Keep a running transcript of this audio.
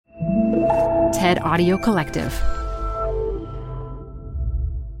TED Audio Collective.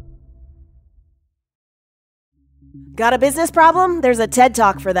 Got a business problem? There's a TED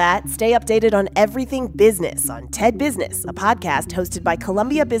Talk for that. Stay updated on everything business on TED Business, a podcast hosted by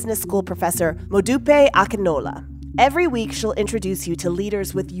Columbia Business School professor Modupe Akinola. Every week, she'll introduce you to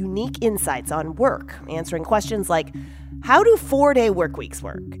leaders with unique insights on work, answering questions like, how do 4-day work weeks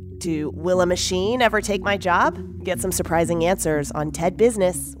work? To will a machine ever take my job? Get some surprising answers on TED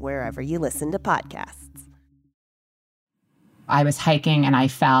Business, wherever you listen to podcasts. I was hiking and I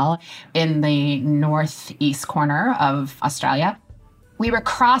fell in the northeast corner of Australia. We were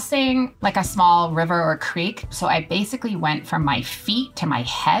crossing like a small river or creek. So I basically went from my feet to my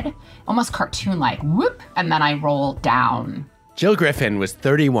head, almost cartoon-like, whoop, and then I rolled down. Jill Griffin was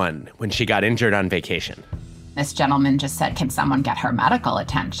 31 when she got injured on vacation. This gentleman just said, can someone get her medical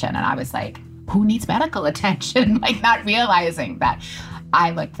attention? And I was like, who needs medical attention? Like, not realizing that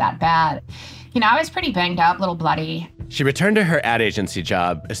I looked that bad. You know, I was pretty banged up, a little bloody. She returned to her ad agency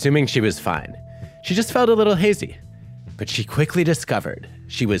job, assuming she was fine. She just felt a little hazy. But she quickly discovered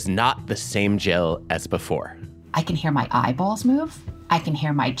she was not the same Jill as before. I can hear my eyeballs move. I can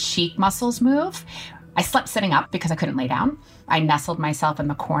hear my cheek muscles move. I slept sitting up because I couldn't lay down. I nestled myself in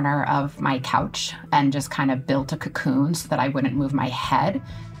the corner of my couch and just kind of built a cocoon so that I wouldn't move my head.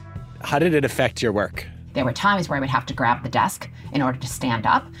 How did it affect your work? There were times where I would have to grab the desk in order to stand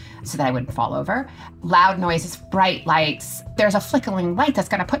up so that I wouldn't fall over. Loud noises, bright lights. There's a flickering light that's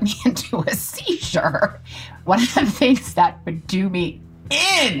going to put me into a seizure. One of the things that would do me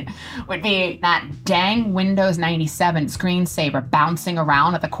in would be that dang Windows 97 screensaver bouncing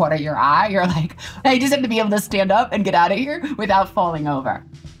around at the corner of your eye. You're like, I just have to be able to stand up and get out of here without falling over.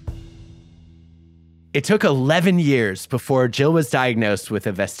 It took 11 years before Jill was diagnosed with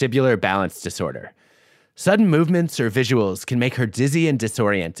a vestibular balance disorder. Sudden movements or visuals can make her dizzy and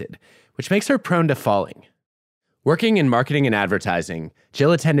disoriented, which makes her prone to falling. Working in marketing and advertising,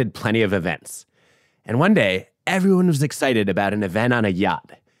 Jill attended plenty of events. And one day, everyone was excited about an event on a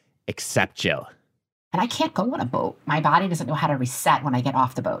yacht, except Jill. And I can't go on a boat. My body doesn't know how to reset when I get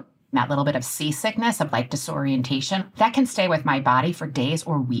off the boat. That little bit of seasickness, of like disorientation, that can stay with my body for days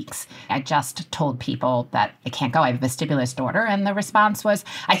or weeks. I just told people that I can't go. I have a vestibular disorder. And the response was,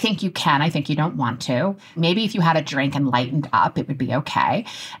 I think you can. I think you don't want to. Maybe if you had a drink and lightened up, it would be okay.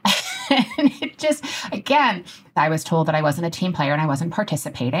 And it just, again, I was told that I wasn't a team player and I wasn't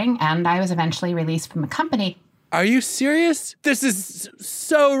participating. And I was eventually released from the company. Are you serious? This is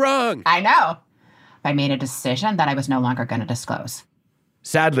so wrong. I know. I made a decision that I was no longer going to disclose.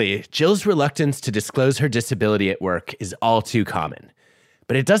 Sadly, Jill's reluctance to disclose her disability at work is all too common.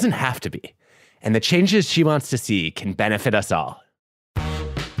 But it doesn't have to be. And the changes she wants to see can benefit us all.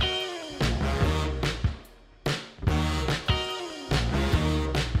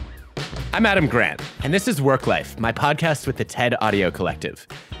 I'm Adam Grant, and this is Work Life, my podcast with the TED Audio Collective.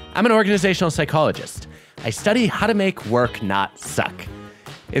 I'm an organizational psychologist. I study how to make work not suck.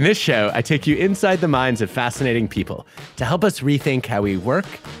 In this show, I take you inside the minds of fascinating people to help us rethink how we work,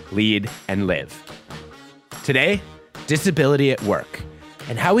 lead, and live. Today, disability at work,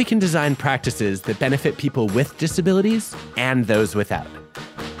 and how we can design practices that benefit people with disabilities and those without.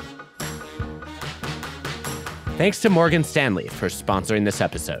 Thanks to Morgan Stanley for sponsoring this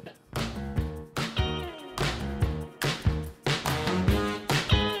episode.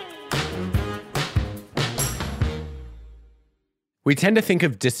 We tend to think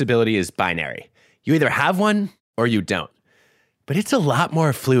of disability as binary. You either have one or you don't. But it's a lot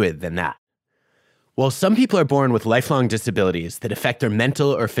more fluid than that. While some people are born with lifelong disabilities that affect their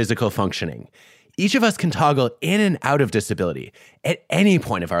mental or physical functioning, each of us can toggle in and out of disability at any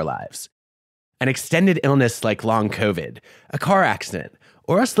point of our lives. An extended illness like long COVID, a car accident,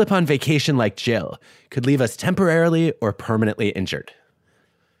 or a slip on vacation like Jill could leave us temporarily or permanently injured.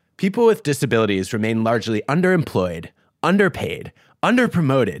 People with disabilities remain largely underemployed, underpaid,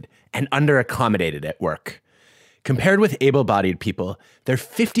 underpromoted, and underaccommodated at work. Compared with able-bodied people, they're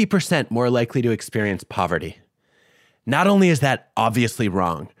 50% more likely to experience poverty. Not only is that obviously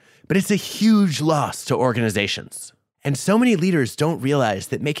wrong, but it's a huge loss to organizations. And so many leaders don't realize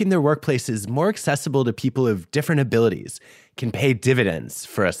that making their workplaces more accessible to people of different abilities can pay dividends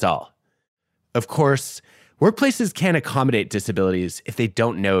for us all. Of course, workplaces can't accommodate disabilities if they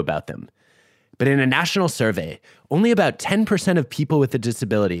don't know about them. But in a national survey, only about 10% of people with a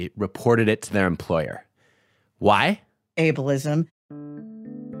disability reported it to their employer. Why? Ableism.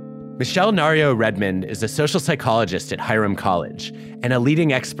 Michelle Nario-Redmond is a social psychologist at Hiram College and a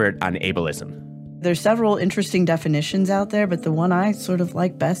leading expert on ableism. There's several interesting definitions out there, but the one I sort of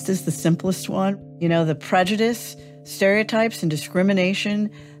like best is the simplest one. You know, the prejudice, stereotypes, and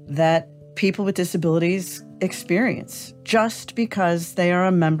discrimination that people with disabilities experience just because they are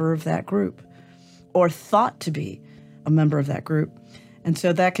a member of that group or thought to be a member of that group. And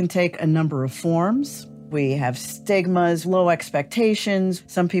so that can take a number of forms. We have stigmas, low expectations.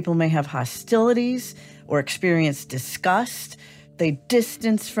 Some people may have hostilities or experience disgust. They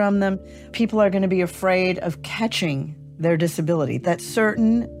distance from them. People are going to be afraid of catching their disability, that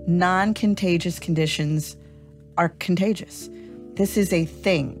certain non-contagious conditions are contagious. This is a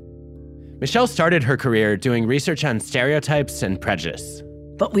thing. Michelle started her career doing research on stereotypes and prejudice.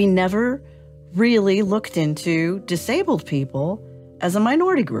 But we never really looked into disabled people as a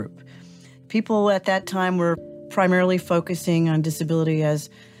minority group. People at that time were primarily focusing on disability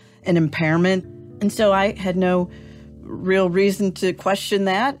as an impairment. And so I had no real reason to question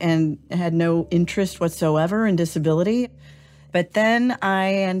that and had no interest whatsoever in disability. But then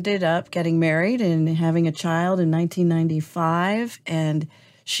I ended up getting married and having a child in 1995, and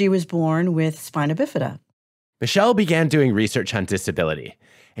she was born with spina bifida. Michelle began doing research on disability,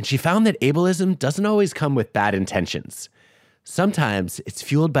 and she found that ableism doesn't always come with bad intentions. Sometimes it's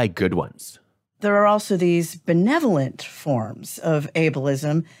fueled by good ones. There are also these benevolent forms of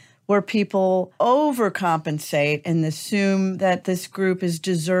ableism where people overcompensate and assume that this group is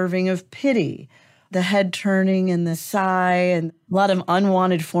deserving of pity. The head turning and the sigh and a lot of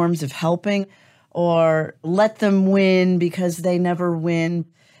unwanted forms of helping, or let them win because they never win.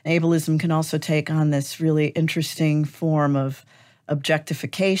 Ableism can also take on this really interesting form of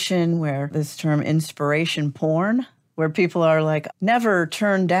objectification, where this term inspiration porn, where people are like, never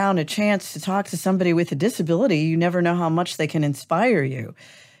turn down a chance to talk to somebody with a disability. You never know how much they can inspire you.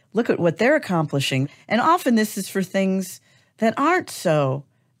 Look at what they're accomplishing. And often this is for things that aren't so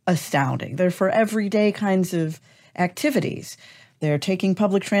astounding. They're for everyday kinds of activities. They're taking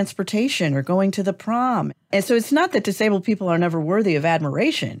public transportation or going to the prom. And so it's not that disabled people are never worthy of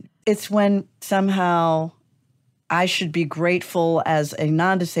admiration. It's when somehow I should be grateful as a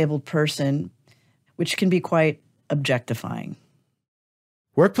non-disabled person, which can be quite objectifying.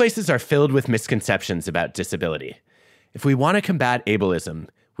 Workplaces are filled with misconceptions about disability. If we want to combat ableism,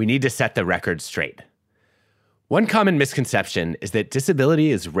 we need to set the record straight. One common misconception is that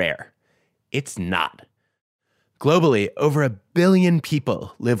disability is rare. It's not. Globally, over 1 billion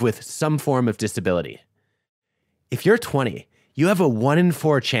people live with some form of disability. If you're 20, you have a 1 in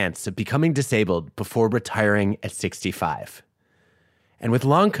 4 chance of becoming disabled before retiring at 65. And with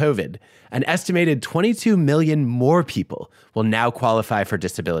long COVID, an estimated 22 million more people will now qualify for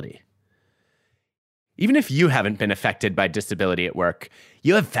disability. Even if you haven't been affected by disability at work,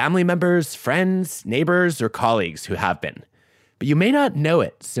 you have family members, friends, neighbors, or colleagues who have been. But you may not know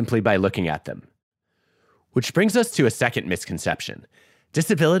it simply by looking at them. Which brings us to a second misconception.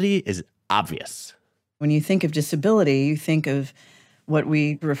 Disability is obvious. When you think of disability, you think of what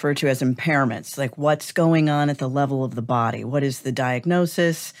we refer to as impairments, like what's going on at the level of the body. What is the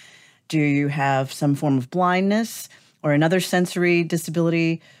diagnosis? Do you have some form of blindness or another sensory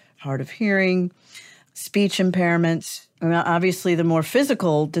disability, hard of hearing, speech impairments? And obviously, the more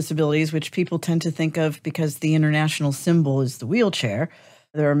physical disabilities, which people tend to think of because the international symbol is the wheelchair.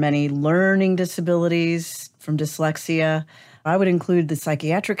 There are many learning disabilities from dyslexia. I would include the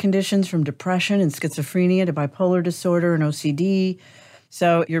psychiatric conditions from depression and schizophrenia to bipolar disorder and OCD.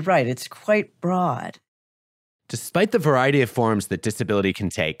 So you're right, it's quite broad. Despite the variety of forms that disability can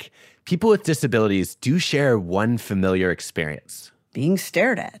take, people with disabilities do share one familiar experience. Being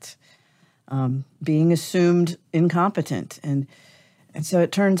stared at, being assumed incompetent. And so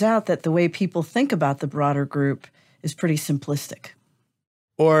it turns out that the way people think about the broader group is pretty simplistic.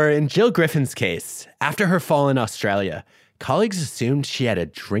 Or in Jill Griffin's case, after her fall in Australia, colleagues assumed she had a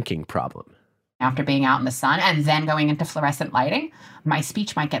drinking problem. After being out in the sun and then going into fluorescent lighting, my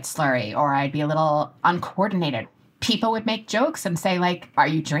speech might get slurry or I'd be a little uncoordinated. People would make jokes and say, like, are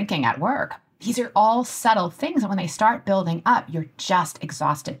you drinking at work? These are all subtle things. And when they start building up, you're just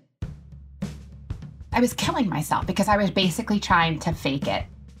exhausted. I was killing myself because I was basically trying to fake it.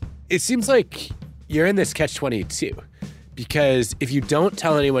 It seems like you're in this catch-22. Because if you don't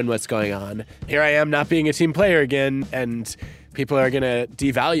tell anyone what's going on, here I am not being a team player again, and people are going to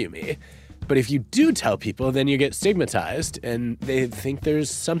devalue me. But if you do tell people, then you get stigmatized, and they think there's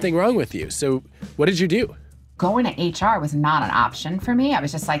something wrong with you. So what did you do? Going to HR was not an option for me. I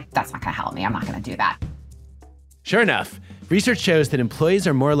was just like, that's not going to help me. I'm not going to do that. Sure enough, research shows that employees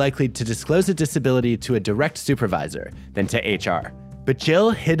are more likely to disclose a disability to a direct supervisor than to HR. But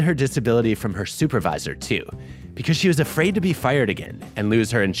Jill hid her disability from her supervisor, too, because she was afraid to be fired again and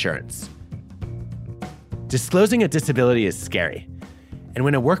lose her insurance. Disclosing a disability is scary. And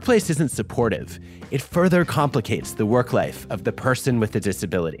when a workplace isn't supportive, it further complicates the work life of the person with the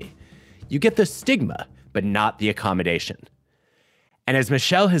disability. You get the stigma, but not the accommodation. And as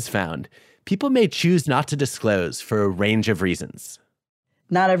Michelle has found, people may choose not to disclose for a range of reasons.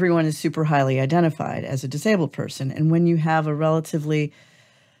 Not everyone is super highly identified as a disabled person. And when you have a relatively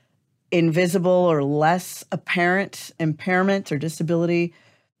invisible or less apparent impairment or disability,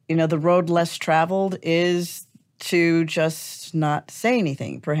 the road less traveled is to just not say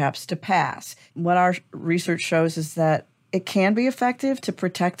anything, perhaps to pass. What our research shows is that it can be effective to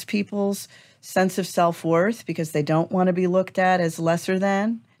protect people's sense of self-worth because they don't want to be looked at as lesser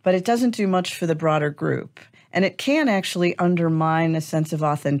than, but it doesn't do much for the broader group. And it can actually undermine a sense of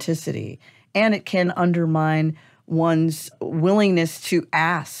authenticity, and it can undermine one's willingness to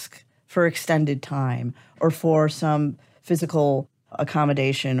ask for extended time or for some physical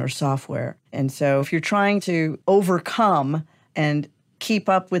accommodation or software. And so if you're trying to overcome and keep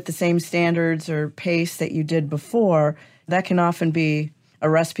up with the same standards or pace that you did before, that can often be a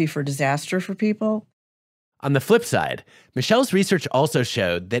recipe for disaster for people. On the flip side, Michelle's research also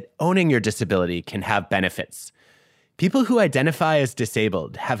showed that owning your disability can have benefits. People who identify as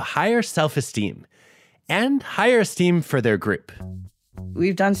disabled have higher self-esteem and higher esteem for their group.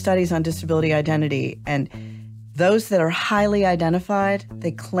 We've done studies on disability identity, and those that are highly identified,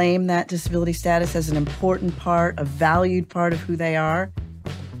 they claim that disability status as an important part, a valued part of who they are.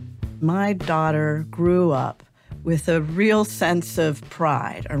 My daughter grew up with a real sense of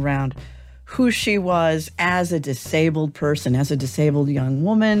pride around who she was as a disabled person, as a disabled young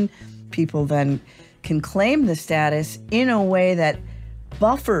woman. People then can claim the status in a way that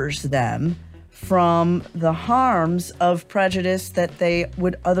buffers them from the harms of prejudice that they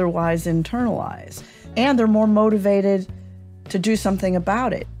would otherwise internalize. And they're more motivated to do something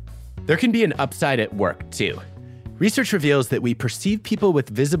about it. There can be an upside at work, too. Research reveals that we perceive people with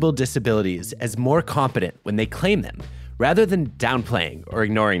visible disabilities as more competent when they claim them, rather than downplaying or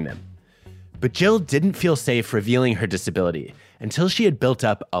ignoring them. But Jill didn't feel safe revealing her disability until she had built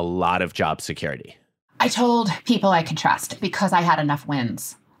up a lot of job security. I told people I could trust because I had enough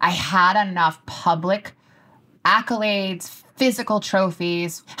wins. I had enough public accolades, physical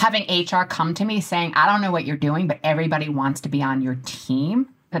trophies, having HR come to me saying, I don't know what you're doing, but everybody wants to be on your team.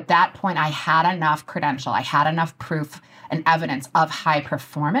 At that point, I had enough credential. I had enough proof and evidence of high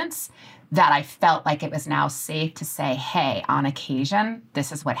performance that I felt like it was now safe to say, hey, on occasion,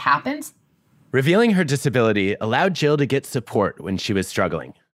 this is what happens. Revealing her disability allowed Jill to get support when she was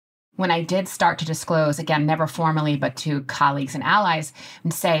struggling. When I did start to disclose, again, never formally, but to colleagues and allies,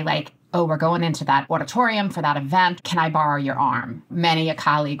 and say like, oh, we're going into that auditorium for that event. Can I borrow your arm? Many a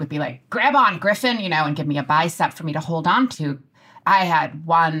colleague would be like, grab on, Griffin, and give me a bicep for me to hold on to. I had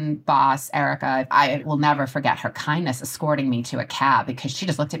one boss, Erica, I will never forget her kindness escorting me to a cab because she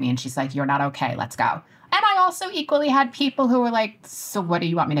just looked at me and she's like, you're not okay, let's go. And I also equally had people who were like, so what do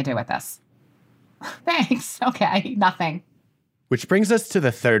you want me to do with this? Thanks, okay, nothing. Which brings us to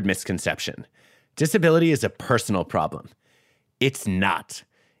the third misconception. Disability is a personal problem. It's not.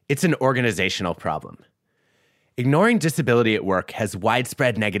 It's an organizational problem. Ignoring disability at work has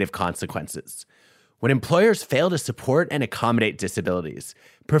widespread negative consequences. When employers fail to support and accommodate disabilities,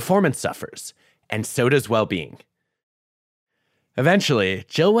 performance suffers, and so does well-being. Eventually,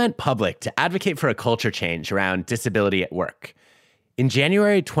 Jill went public to advocate for a culture change around disability at work. In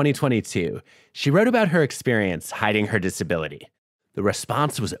January 2022, she wrote about her experience hiding her disability. The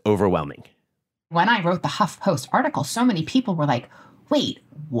response was overwhelming. When I wrote the HuffPost article, so many people were like, wait,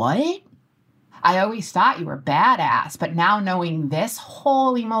 what? I always thought you were badass, but now knowing this,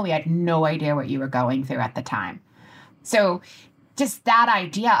 holy moly, I had no idea what you were going through at the time. So just that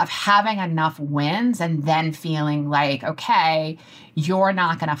idea of having enough wins and then feeling like, okay, you're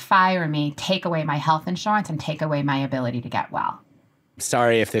not going to fire me, take away my health insurance and take away my ability to get well.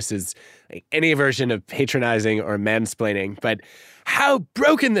 Sorry if this is any version of patronizing or mansplaining, but how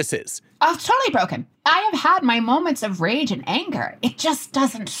broken this is. Oh, it's totally broken. I have had my moments of rage and anger. It just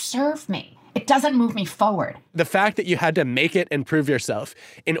doesn't serve me. It doesn't move me forward. The fact that you had to make it and prove yourself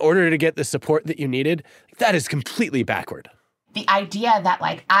in order to get the support that you needed, that is completely backward. The idea that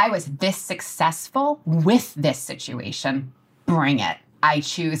I was this successful with this situation, bring it. I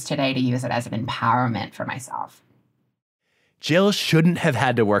choose today to use it as an empowerment for myself. Jill shouldn't have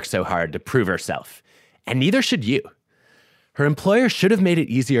had to work so hard to prove herself, and neither should you. Her employer should have made it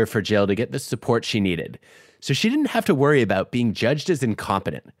easier for Jill to get the support she needed, so she didn't have to worry about being judged as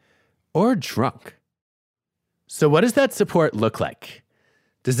incompetent or drunk. So what does that support look like?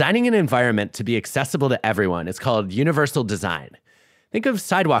 Designing an environment to be accessible to everyone is called universal design. Think of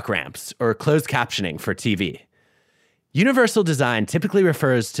sidewalk ramps or closed captioning for TV. Universal design typically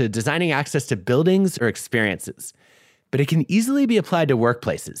refers to designing access to buildings or experiences, but it can easily be applied to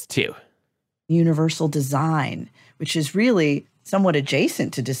workplaces too. universal design, which is really somewhat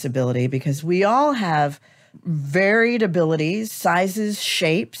adjacent to disability because we all have varied abilities, sizes,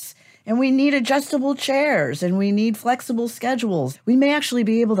 shapes, and we need adjustable chairs and we need flexible schedules. We may actually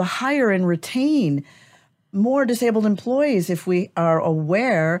be able to hire and retain more disabled employees if we are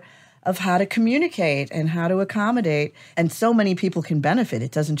aware of how to communicate and how to accommodate. And so many people can benefit.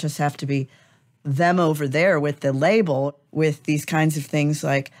 It doesn't just have to be them over there with the label, with these kinds of things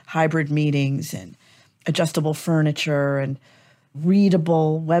like hybrid meetings and adjustable furniture and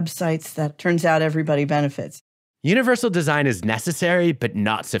readable websites that turns out everybody benefits. Universal design is necessary, but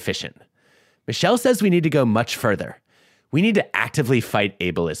not sufficient. Michelle says we need to go much further. We need to actively fight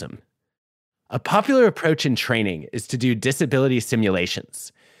ableism. A popular approach in training is to do disability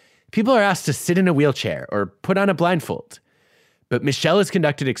simulations. People are asked to sit in a wheelchair or put on a blindfold. But Michelle has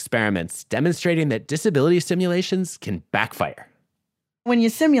conducted experiments demonstrating that disability simulations can backfire. When you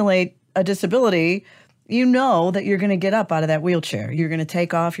simulate a disability, you know that you're going to get up out of that wheelchair. You're going to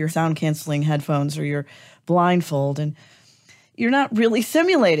take off your sound-canceling headphones or your blindfold, and you're not really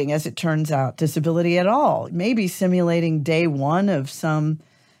simulating, as it turns out, disability at all. Maybe simulating day one of some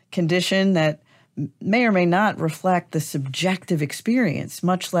condition that may or may not reflect the subjective experience,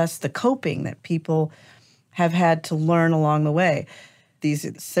 much less the coping that people have had to learn along the way.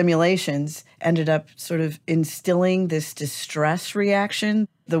 These simulations ended up sort of instilling this distress reaction.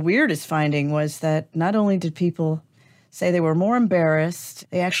 The weirdest finding was that not only did people say they were more embarrassed,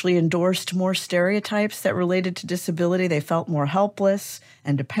 they actually endorsed more stereotypes that related to disability. They felt more helpless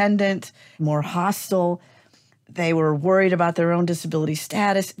and dependent, more hostile. They were worried about their own disability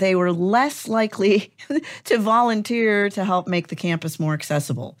status. They were less likely to volunteer to help make the campus more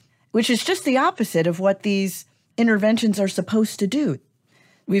accessible, which is just the opposite of what these interventions are supposed to do.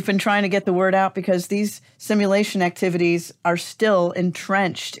 We've been trying to get the word out because these simulation activities are still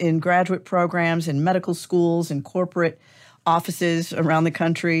entrenched in graduate programs, in medical schools, and corporate offices around the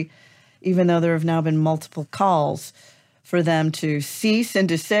country, even though there have now been multiple calls for them to cease and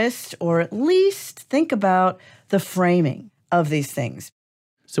desist, or at least think about the framing of these things.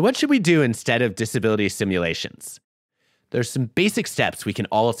 So what should we do instead of disability simulations? There's some basic steps we can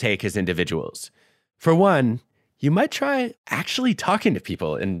all take as individuals. For one, you might try actually talking to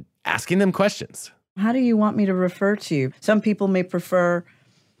people and asking them questions. How do you want me to refer to you? Some people may prefer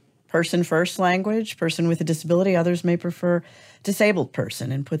person-first language, person with a disability. Others may prefer disabled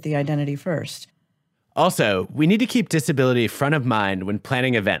person and put the identity first. Also, we need to keep disability front of mind when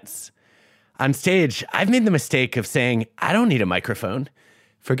planning events. On stage, I've made the mistake of saying, I don't need a microphone,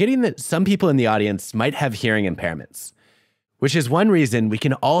 forgetting that some people in the audience might have hearing impairments, which is one reason we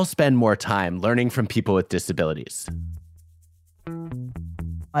can all spend more time learning from people with disabilities.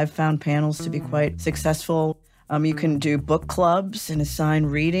 I've found panels to be quite successful. You can do book clubs and assign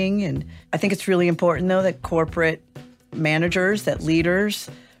reading. And I think it's really important, though, that corporate managers, that leaders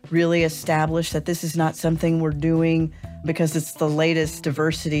really establish that this is not something we're doing because it's the latest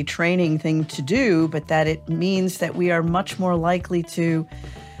diversity training thing to do, but that it means that we are much more likely to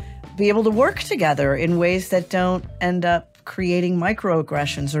be able to work together in ways that don't end up creating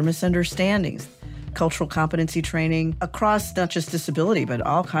microaggressions or misunderstandings. Cultural competency training across not just disability, but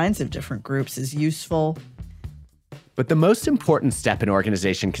all kinds of different groups is useful. But the most important step an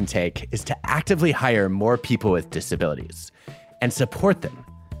organization can take is to actively hire more people with disabilities and support them.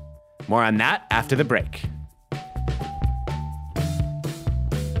 More on that after the break.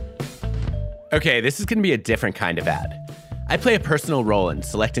 Okay, this is going to be a different kind of ad. I play a personal role in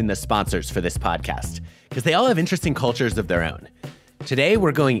selecting the sponsors for this podcast because they all have interesting cultures of their own. Today,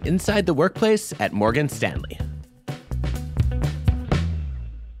 we're going inside the workplace at Morgan Stanley.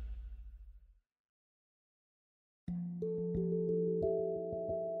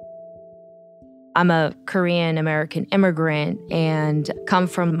 I'm a Korean American immigrant and come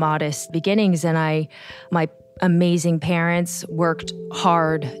from modest beginnings, and my amazing parents worked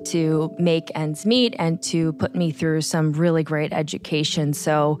hard to make ends meet and to put me through some really great education.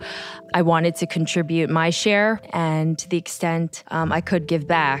 So I wanted to contribute my share, and to the extent I could give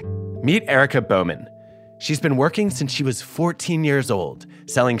back. Meet Erica Bowman. She's been working since she was 14 years old,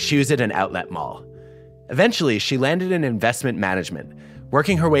 selling shoes at an outlet mall. Eventually, she landed in investment management,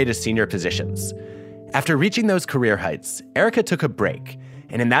 working her way to senior positions. After reaching those career heights, Erica took a break,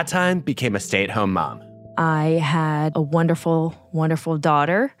 and in that time became a stay-at-home mom. I had a wonderful, wonderful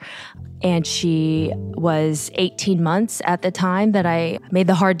daughter, and she was 18 months at the time that I made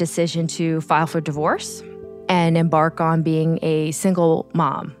the hard decision to file for divorce and embark on being a single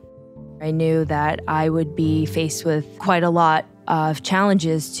mom. I knew that I would be faced with quite a lot of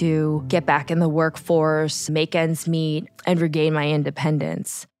challenges to get back in the workforce, make ends meet, and regain my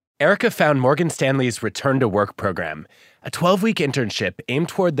independence. Erica found Morgan Stanley's Return to Work program, a 12-week internship aimed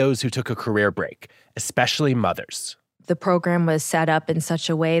toward those who took a career break, especially mothers. The program was set up in such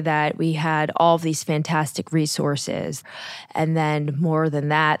a way that we had all of these fantastic resources. And then more than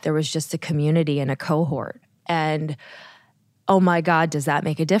that, there was just a community and a cohort. And oh my God, does that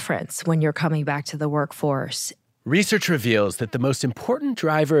make a difference when you're coming back to the workforce? Research reveals that the most important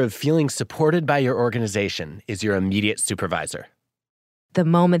driver of feeling supported by your organization is your immediate supervisor. The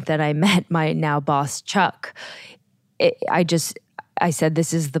moment that I met my now boss, Chuck, I said,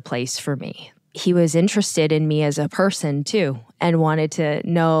 this is the place for me. He was interested in me as a person too, and wanted to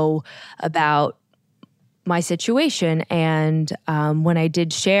know about my situation. And when I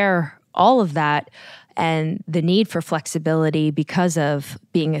did share all of that and the need for flexibility because of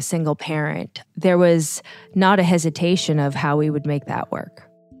being a single parent, there was not a hesitation of how we would make that work.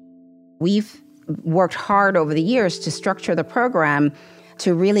 We've worked hard over the years to structure the program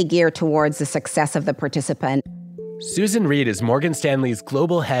to really gear towards the success of the participant. Susan Reed is Morgan Stanley's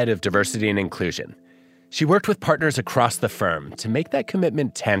global head of diversity and inclusion. She worked with partners across the firm to make that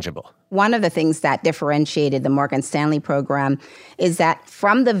commitment tangible. One of the things that differentiated the Morgan Stanley program is that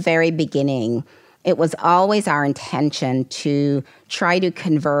from the very beginning, it was always our intention to try to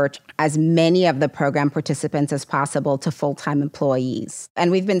convert as many of the program participants as possible to full-time employees.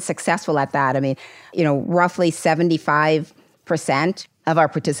 And we've been successful at that. I mean, roughly 75% of our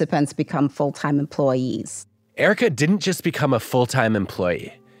participants become full-time employees. Erica didn't just become a full-time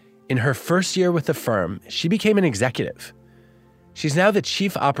employee. In her first year with the firm, she became an executive. She's now the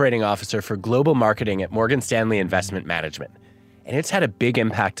chief operating officer for global marketing at Morgan Stanley Investment Management, and it's had a big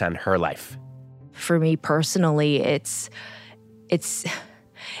impact on her life. For me personally, it's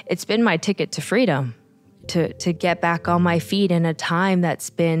been my ticket to freedom, to get back on my feet in a time that's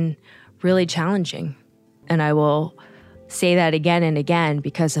been really challenging. And I will say that again and again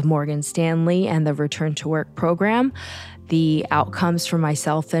because of Morgan Stanley and the Return to Work program. The outcomes for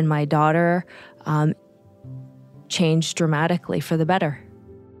myself and my daughter changed dramatically for the better.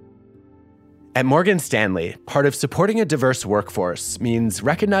 At Morgan Stanley, part of supporting a diverse workforce means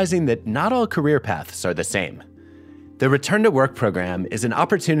recognizing that not all career paths are the same. The Return to Work program is an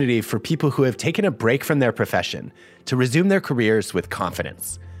opportunity for people who have taken a break from their profession to resume their careers with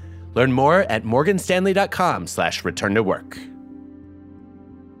confidence. Learn more at morganstanley.com/return-to-work.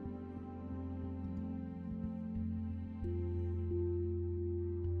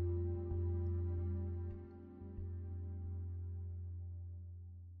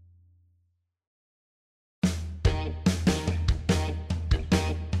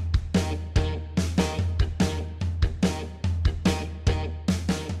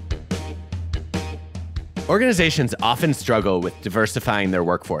 Organizations often struggle with diversifying their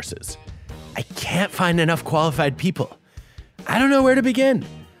workforces. I can't find enough qualified people. I don't know where to begin.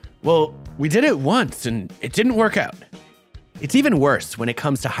 Well, we did it once and it didn't work out. It's even worse when it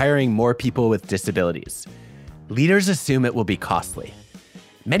comes to hiring more people with disabilities. Leaders assume it will be costly.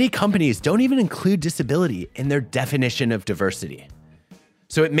 Many companies don't even include disability in their definition of diversity.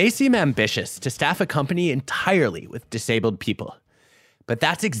 So it may seem ambitious to staff a company entirely with disabled people. But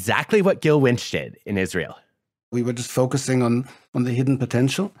that's exactly what Gil Winch did in Israel. We were just focusing on the hidden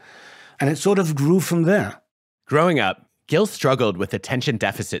potential, and it sort of grew from there. Growing up, Gil struggled with attention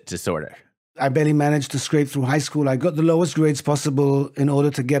deficit disorder. I barely managed to scrape through high school. I got the lowest grades possible in order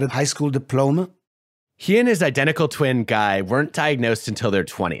to get a high school diploma. He and his identical twin, Guy, weren't diagnosed until their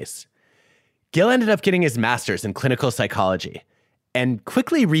 20s. Gil ended up getting his master's in clinical psychology and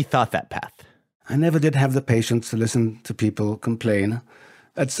quickly rethought that path. I never did have the patience to listen to people complain.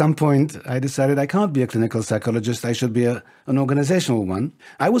 At some point, I decided I can't be a clinical psychologist. I should be an organizational one.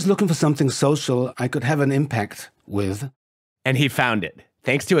 I was looking for something social I could have an impact with. And he found it,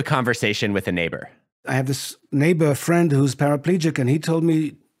 thanks to a conversation with a neighbor. I have this neighbor friend who's paraplegic, and he told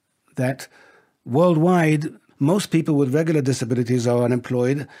me that worldwide, most people with regular disabilities are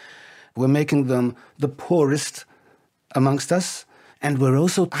unemployed. We're making them the poorest amongst us, and we're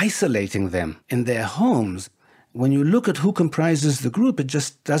also isolating them in their homes. When you look at who comprises the group, it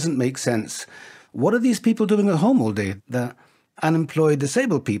just doesn't make sense. What are these people doing at home all day? The unemployed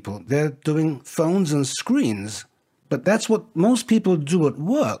disabled people. They're doing phones and screens. But that's what most people do at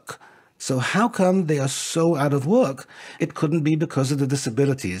work. So how come they are so out of work? It couldn't be because of the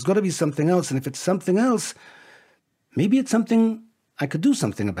disability. It's got to be something else. And if it's something else, maybe it's something I could do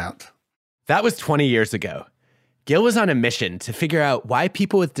something about. That was 20 years ago. Gil was on a mission to figure out why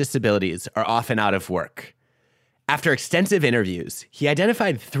people with disabilities are often out of work. After extensive interviews, he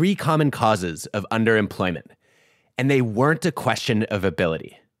identified 3 common causes of underemployment, and they weren't a question of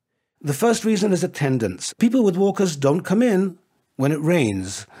ability. The first reason is attendance. People with walkers don't come in when it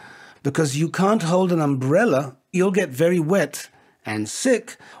rains. because you can't hold an umbrella. You'll get very wet and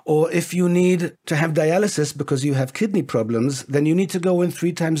sick. Or if you need to have dialysis because you have kidney problems, then you need to go in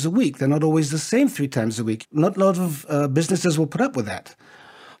 3 times a week. They're not always the same 3 times a week. Not a lot of businesses will put up with that.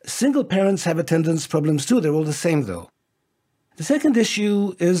 Single parents have attendance problems too. They're all the same, though. The second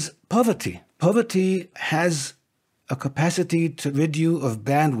issue is poverty. Poverty has a capacity to rid you of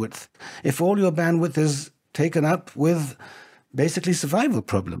bandwidth. If all your bandwidth is taken up with basically survival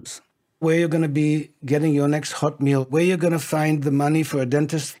problems, where you're going to be getting your next hot meal, where you're going to find the money for a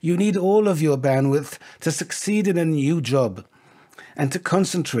dentist, you need all of your bandwidth to succeed in a new job and to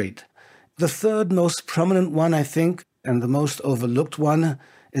concentrate. The third most prominent one, I think, and the most overlooked one,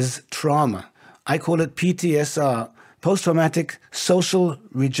 is trauma. I call it PTSR, post-traumatic social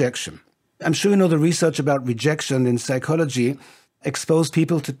rejection. I'm sure you know the research about rejection in psychology exposed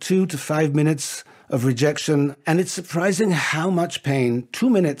people to 2 to 5 minutes of rejection, and it's surprising how much pain 2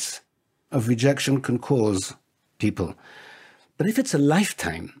 minutes of rejection can cause people. But if it's a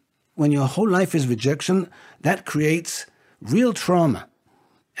lifetime, when your whole life is rejection, that creates real trauma.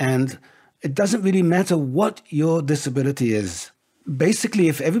 And it doesn't really matter what your disability is. Basically,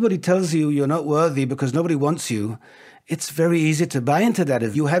 if everybody tells you you're not worthy because nobody wants you, it's very easy to buy into that.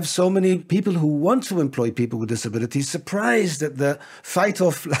 If you have so many people who want to employ people with disabilities surprised at the fight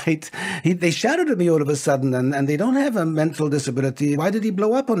or flight, they shouted at me all of a sudden, and they don't have a mental disability. Why did he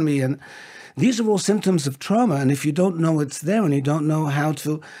blow up on me? And these are all symptoms of trauma. And if you don't know it's there and you don't know how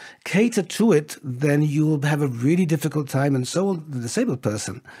to cater to it, then you'll have a really difficult time, and so will the disabled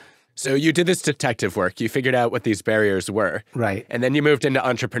person. So you did this detective work. You figured out what these barriers were. Right. And then you moved into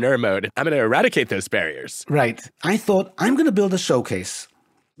entrepreneur mode. I'm going to eradicate those barriers. Right. I thought, I'm going to build a showcase.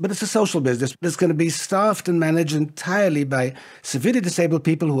 But it's a social business. It's going to be staffed and managed entirely by severely disabled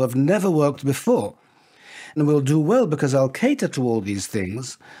people who have never worked before. And we'll do well because I'll cater to all these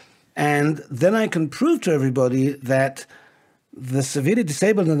things. And then I can prove to everybody that the severely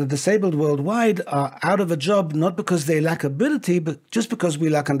disabled and the disabled worldwide are out of a job, not because they lack ability, but just because we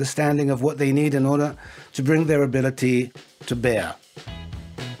lack understanding of what they need in order to bring their ability to bear.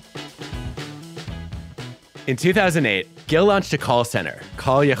 In 2008, Gil launched a call center,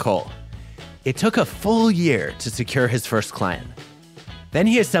 Call Yachol. It took a full year to secure his first client. Then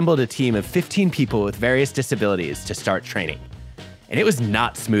he assembled a team of 15 people with various disabilities to start training. And it was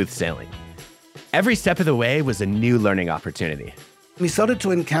not smooth sailing. Every step of the way was a new learning opportunity. We started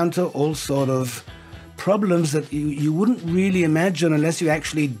to encounter all sort of problems that you wouldn't really imagine unless you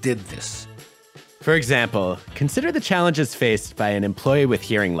actually did this. For example, consider the challenges faced by an employee with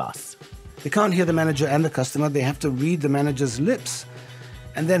hearing loss. They can't hear the manager and the customer. They have to read the manager's lips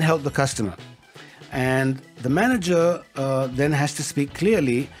and then help the customer. And the manager then has to speak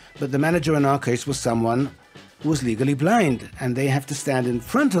clearly, but the manager in our case was someone who was legally blind, and they have to stand in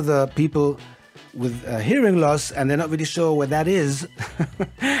front of the people with hearing loss, and they're not really sure where that is.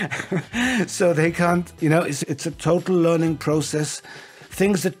 So they can't, it's a total learning process.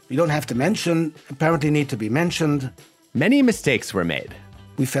 Things that you don't have to mention apparently need to be mentioned. Many mistakes were made.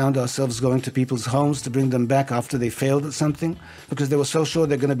 We found ourselves going to people's homes to bring them back after they failed at something because they were so sure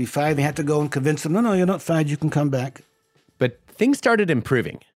they're going to be fired. They had to go and convince them, no, you're not fired, you can come back. But things started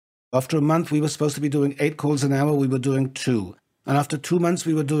improving. After a month, we were supposed to be doing 8 calls an hour. We were doing 2. And after 2 months,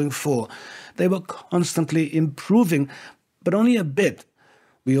 we were doing 4. They were constantly improving, but only a bit.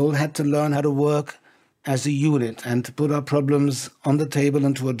 We all had to learn how to work as a unit and to put our problems on the table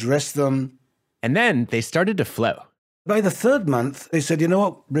and to address them. And then they started to flow. By the 3rd month, they said, you know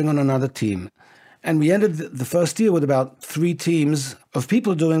what, bring on another team. And we ended the first year with about 3 teams of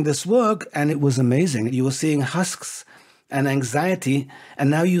people doing this work, and it was amazing. You were seeing husks and anxiety, and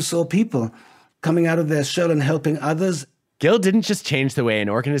now you saw people coming out of their shell and helping others. Gil didn't just change the way an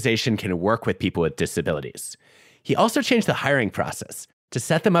organization can work with people with disabilities. He also changed the hiring process to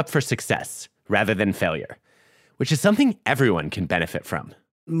set them up for success rather than failure, which is something everyone can benefit from.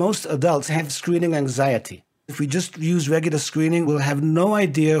 Most adults have screening anxiety. If we just use regular screening, we'll have no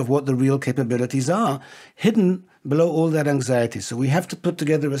idea of what the real capabilities are, hidden below all that anxiety. So we have to put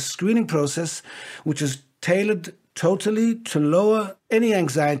together a screening process which is tailored totally to lower any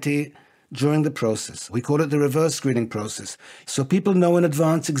anxiety during the process. We call it the reverse screening process. So people know in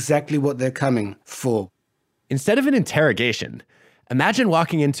advance exactly what they're coming for. Instead of an interrogation, imagine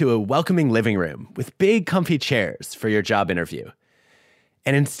walking into a welcoming living room with big comfy chairs for your job interview.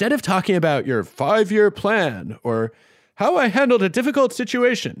 And instead of talking about your 5-year plan or how I handled a difficult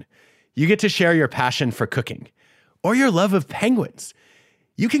situation, you get to share your passion for cooking or your love of penguins.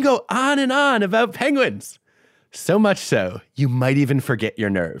 You can go on and on about penguins. So much so, you might even forget your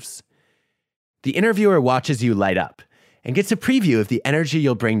nerves. The interviewer watches you light up, and gets a preview of the energy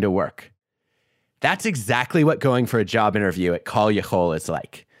you'll bring to work. That's exactly what going for a job interview at Kol Yachol is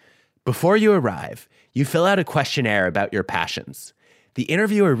like. Before you arrive, you fill out a questionnaire about your passions. The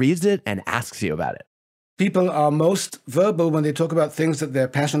interviewer reads it and asks you about it. People are most verbal when they talk about things that they're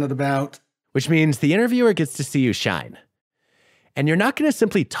passionate about. Which means the interviewer gets to see you shine. And you're not going to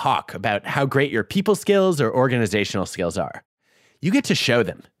simply talk about how great your people skills or organizational skills are. You get to show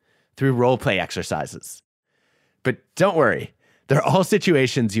them through role play exercises. But don't worry, they're all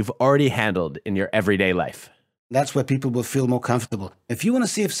situations you've already handled in your everyday life. That's where people will feel more comfortable. If you want to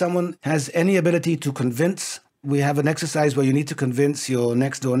see if someone has any ability to convince, we have an exercise where you need to convince your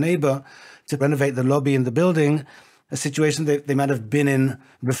next door neighbor to renovate the lobby in the building, a situation that they might have been in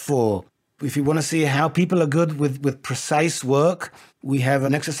before. If you want to see how people are good with precise work, we have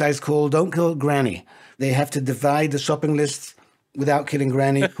an exercise called Don't Kill Granny. They have to divide the shopping list without killing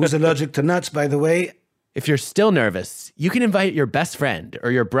Granny, who's allergic to nuts, by the way. If you're still nervous, you can invite your best friend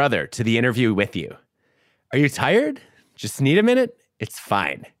or your brother to the interview with you. Are you tired? Just need a minute? It's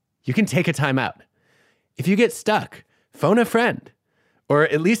fine. You can take a time out. If you get stuck, phone a friend, or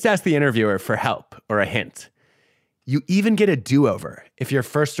at least ask the interviewer for help or a hint. You even get a do-over if your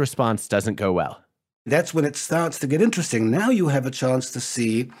first response doesn't go well. That's when it starts to get interesting. Now you have a chance to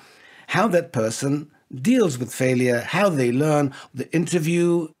see how that person deals with failure, how they learn. The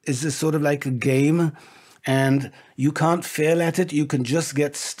interview is a sort of like a game, and you can't fail at it. You can just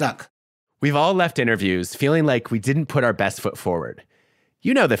get stuck. We've all left interviews feeling like we didn't put our best foot forward.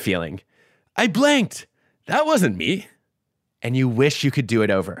 You know the feeling. I blanked. That wasn't me. And you wish you could do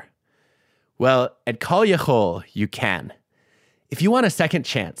it over. Well, at Kol Yachol, you can. If you want a second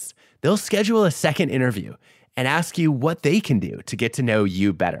chance, they'll schedule a second interview and ask you what they can do to get to know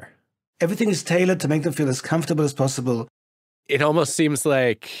you better. Everything is tailored to make them feel as comfortable as possible. It almost seems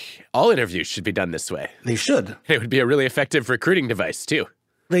like all interviews should be done this way. They should. It would be a really effective recruiting device, too.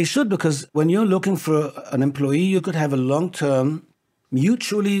 They should, because when you're looking for an employee, you could have a long-term,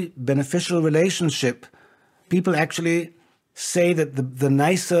 mutually beneficial relationship. People actually say that the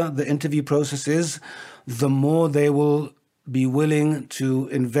nicer the interview process is, the more they will be willing to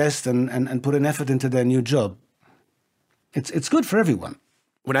invest and put an effort into their new job. It's good for everyone.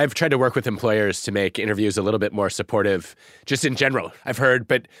 When I've tried to work with employers to make interviews a little bit more supportive, just in general, I've heard,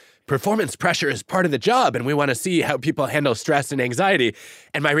 but performance pressure is part of the job, and we want to see how people handle stress and anxiety.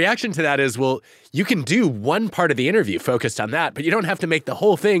 And my reaction to that is, well, you can do one part of the interview focused on that, but you don't have to make the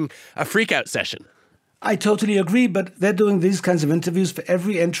whole thing a freak-out session. I totally agree, but they're doing these kinds of interviews for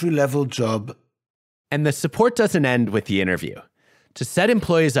every entry-level job. And the support doesn't end with the interview. To set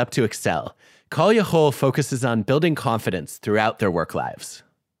employees up to excel, Kol Yachol focuses on building confidence throughout their work lives.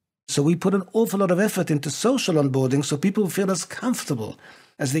 So we put an awful lot of effort into social onboarding so people feel as comfortable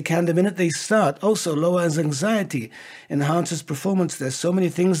as they can the minute they start. Also lowers anxiety, enhances performance. There's so many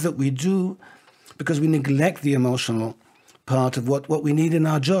things that we do because we neglect the emotional part of what we need in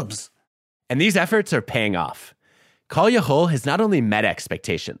our jobs. And these efforts are paying off. Kol Yachol has not only met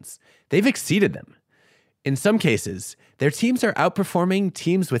expectations, they've exceeded them. In some cases, their teams are outperforming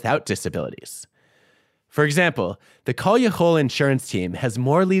teams without disabilities. For example, the Kol Yachol insurance team has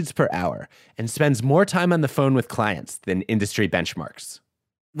more leads per hour and spends more time on the phone with clients than industry benchmarks.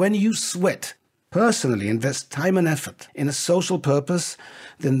 When you sweat, personally invest time and effort in a social purpose,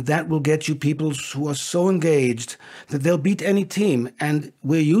 then that will get you people who are so engaged that they'll beat any team, and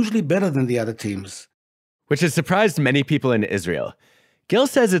we're usually better than the other teams. Which has surprised many people in Israel. Gil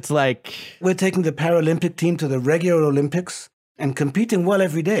says it's like we're taking the Paralympic team to the regular Olympics and competing well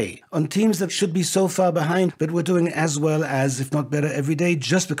every day on teams that should be so far behind, but we're doing as well as, if not better, every day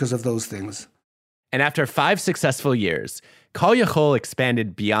just because of those things. And after 5 successful years, Kol Yachol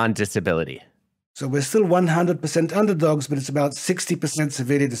expanded beyond disability. So we're still 100% underdogs, but it's about 60%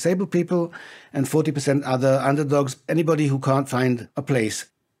 severely disabled people and 40% other underdogs, anybody who can't find a place.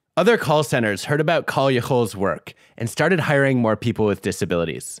 Other call centers heard about Kol Yachol's work and started hiring more people with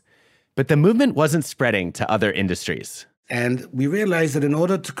disabilities. But the movement wasn't spreading to other industries. And we realized that in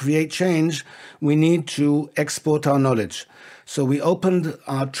order to create change, we need to export our knowledge. So we opened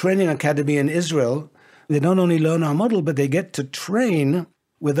our training academy in Israel. They not only learn our model, but they get to train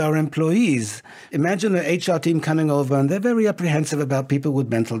with our employees. Imagine an HR team coming over and they're very apprehensive about people with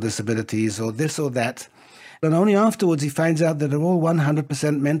mental disabilities or this or that. And only afterwards he finds out that they're all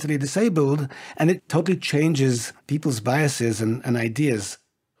 100% mentally disabled, and it totally changes people's biases and ideas.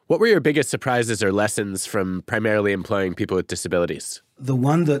 What were your biggest surprises or lessons from primarily employing people with disabilities? The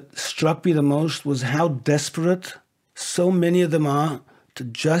one that struck me the most was how desperate so many of them are to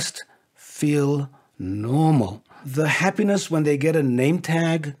just feel normal. The happiness when they get a name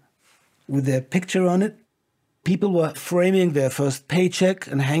tag with their picture on it, People were framing their first paycheck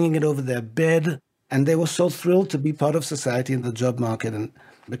and hanging it over their bed, and they were so thrilled to be part of society in the job market and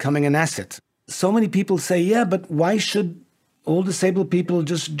becoming an asset. So many people say, yeah, but why should all disabled people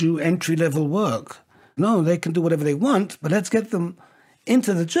just do entry-level work? No, they can do whatever they want, but let's get them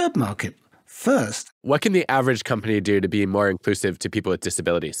into the job market first. What can the average company do to be more inclusive to people with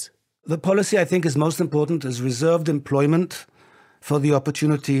disabilities? The policy I think is most important is reserved employment for the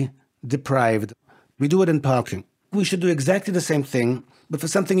opportunity deprived. We do it in parking. We should do exactly the same thing, but for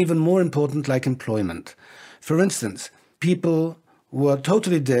something even more important like employment. For instance, people who are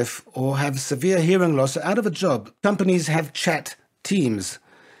totally deaf or have severe hearing loss are out of a job. Companies have chat teams.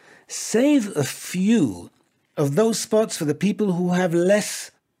 Save a few of those spots for the people who have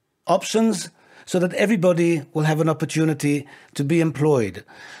less options so that everybody will have an opportunity to be employed.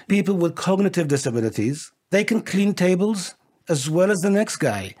 People with cognitive disabilities, they can clean tables as well as the next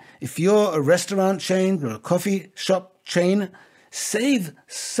guy. If you're a restaurant chain or a coffee shop chain, save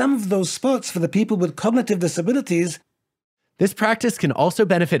some of those spots for the people with cognitive disabilities. This practice can also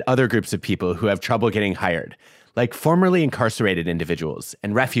benefit other groups of people who have trouble getting hired, like formerly incarcerated individuals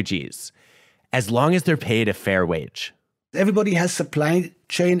and refugees, as long as they're paid a fair wage. Everybody has supply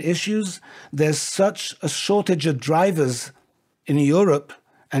chain issues. There's such a shortage of drivers in Europe,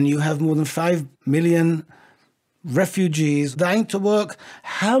 and you have more than 5 million refugees dying to work.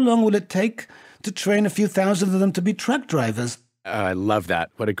 How long will it take to train a few thousand of them to be truck drivers? I love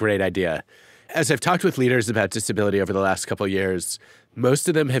that. What a great idea. As I've talked with leaders about disability over the last couple of years, most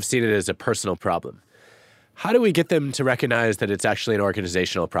of them have seen it as a personal problem. How do we get them to recognize that it's actually an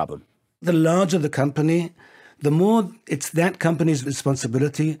organizational problem? The larger the company, the more it's that company's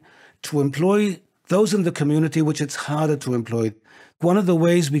responsibility to employ those in the community which it's harder to employ. One of the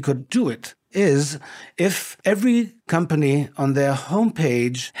ways we could do it is if every company on their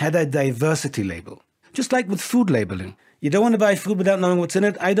homepage had a diversity label, just like with food labeling. You don't want to buy food without knowing what's in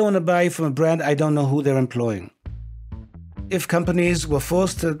it. I don't want to buy from a brand I don't know who they're employing. If companies were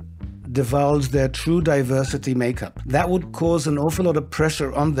forced to divulge their true diversity makeup, that would cause an awful lot of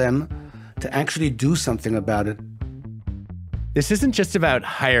pressure on them to actually do something about it. This isn't just about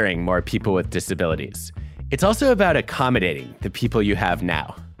hiring more people with disabilities. It's also about accommodating the people you have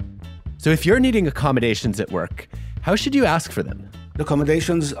now. So if you're needing accommodations at work, how should you ask for them?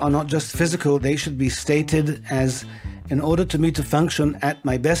 Accommodations are not just physical. They should be stated as, in order for me to function at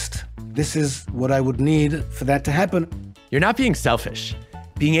my best, this is what I would need for that to happen. You're not being selfish.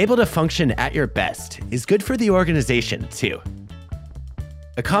 Being able to function at your best is good for the organization, too.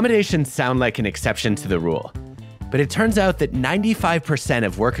 Accommodations sound like an exception to the rule, but it turns out that 95%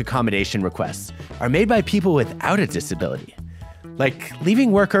 of work accommodation requests are made by people without a disability, like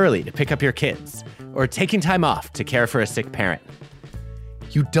leaving work early to pick up your kids or taking time off to care for a sick parent.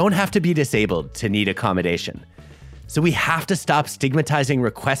 You don't have to be disabled to need accommodation. So we have to stop stigmatizing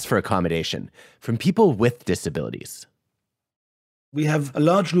requests for accommodation from people with disabilities. We have a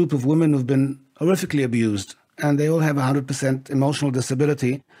large group of women who've been horrifically abused, and they all have 100% emotional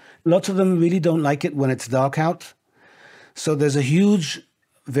disability. Lots of them really don't like it when it's dark out. So there's a huge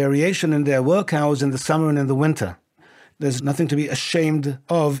variation in their work hours in the summer and in the winter. There's nothing to be ashamed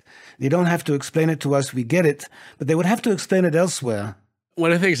of. They don't have to explain it to us. We get it. But they would have to explain it elsewhere.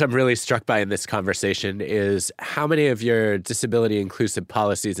 One of the things I'm really struck by in this conversation is how many of your disability-inclusive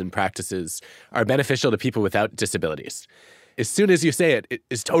policies and practices are beneficial to people without disabilities. As soon as you say it, it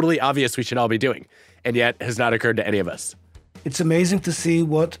is totally obvious we should all be doing, and yet has not occurred to any of us. It's amazing to see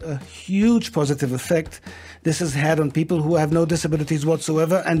what a huge positive effect this has had on people who have no disabilities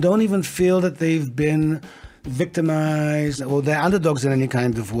whatsoever and don't even feel that they've been victimized or they're underdogs in any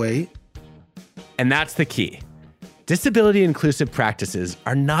kind of way. And that's the key. Disability-inclusive practices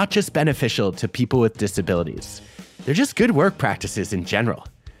are not just beneficial to people with disabilities. They're just good work practices in general.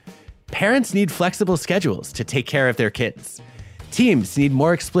 Parents need flexible schedules to take care of their kids. Teams need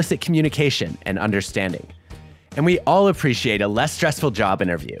more explicit communication and understanding. And we all appreciate a less stressful job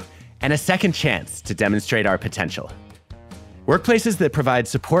interview and a second chance to demonstrate our potential. Workplaces that provide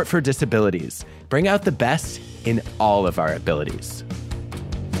support for disabilities bring out the best in all of our abilities.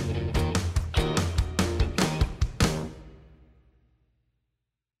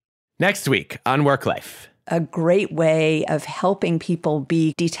 Next week on Work Life. A great way of helping people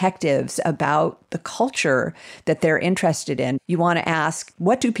be detectives about the culture that they're interested in. You want to ask,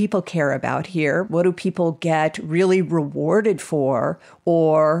 what do people care about here? What do people get really rewarded for?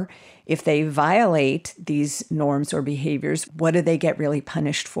 Or if they violate these norms or behaviors, what do they get really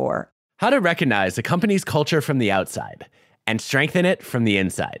punished for? How to recognize a company's culture from the outside and strengthen it from the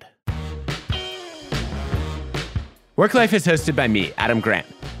inside. Work Life is hosted by me, Adam Grant.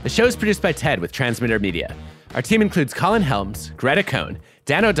 The show is produced by TED with Transmitter Media. Our team includes Colin Helms, Greta Cohn,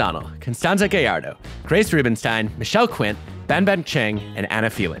 Dan O'Donnell, Constanza Gallardo, Grace Rubenstein, Michelle Quint, Banban Cheng, and Anna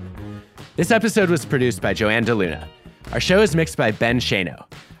Phelan. This episode was produced by Joanne DeLuna. Our show is mixed by Ben Shano.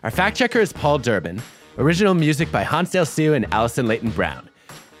 Our fact checker is Paul Durbin. Original music by Hansdale Hsu and Allison Leighton Brown.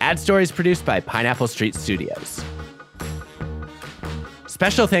 Ad stories produced by Pineapple Street Studios.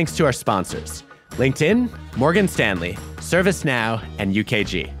 Special thanks to our sponsors: LinkedIn, Morgan Stanley, ServiceNow, and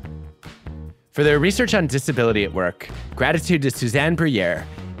UKG. For their research on disability at work, gratitude to Suzanne Bruyere,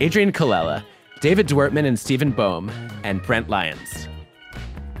 Adrian Colella, David Dwertman and Stephen Boehm, and Brent Lyons.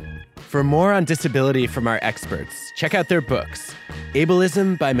 For more on disability from our experts, check out their books,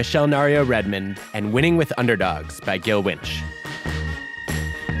 Ableism by Michelle Nario Redmond and Winning with Underdogs by Gil Winch.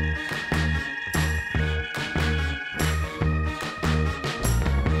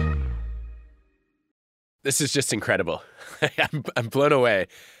 This is just incredible. I'm blown away.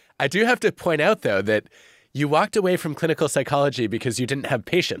 I do have to point out, though, that you walked away from clinical psychology because you didn't have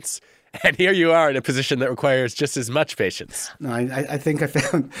patience. And here you are in a position that requires just as much patience. No, I think I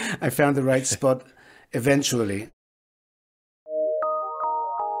found the right spot eventually.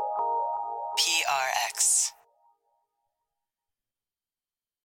 PRX.